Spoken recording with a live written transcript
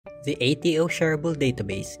The ATO Sharable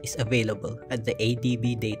database is available at the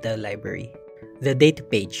ADB Data Library. The data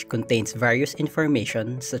page contains various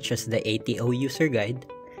information such as the ATO user guide,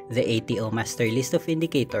 the ATO master list of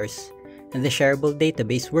indicators, and the Sharable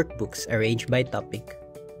database workbooks arranged by topic.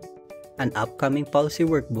 An upcoming policy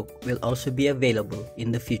workbook will also be available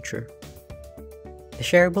in the future. The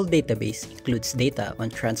Sharable database includes data on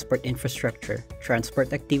transport infrastructure,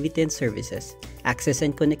 transport activity and services, access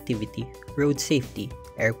and connectivity, road safety,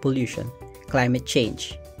 air pollution, climate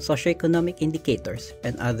change, socioeconomic indicators,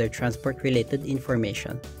 and other transport-related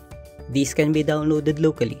information. These can be downloaded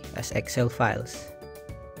locally as Excel files.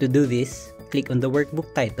 To do this, click on the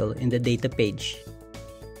workbook title in the data page.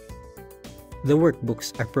 The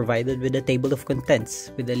workbooks are provided with a table of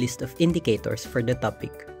contents with a list of indicators for the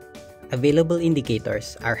topic. Available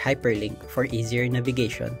indicators are hyperlinked for easier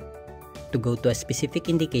navigation. To go to a specific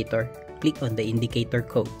indicator, click on the indicator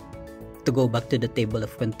code. To go back to the table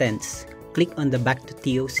of contents, click on the Back to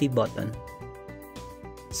TOC button.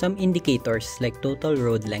 Some indicators like total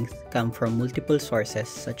road length come from multiple sources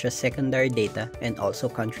such as secondary data and also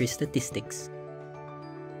country statistics.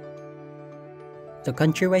 The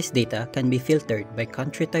country-wise data can be filtered by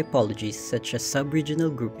country typologies such as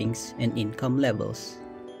sub-regional groupings and income levels.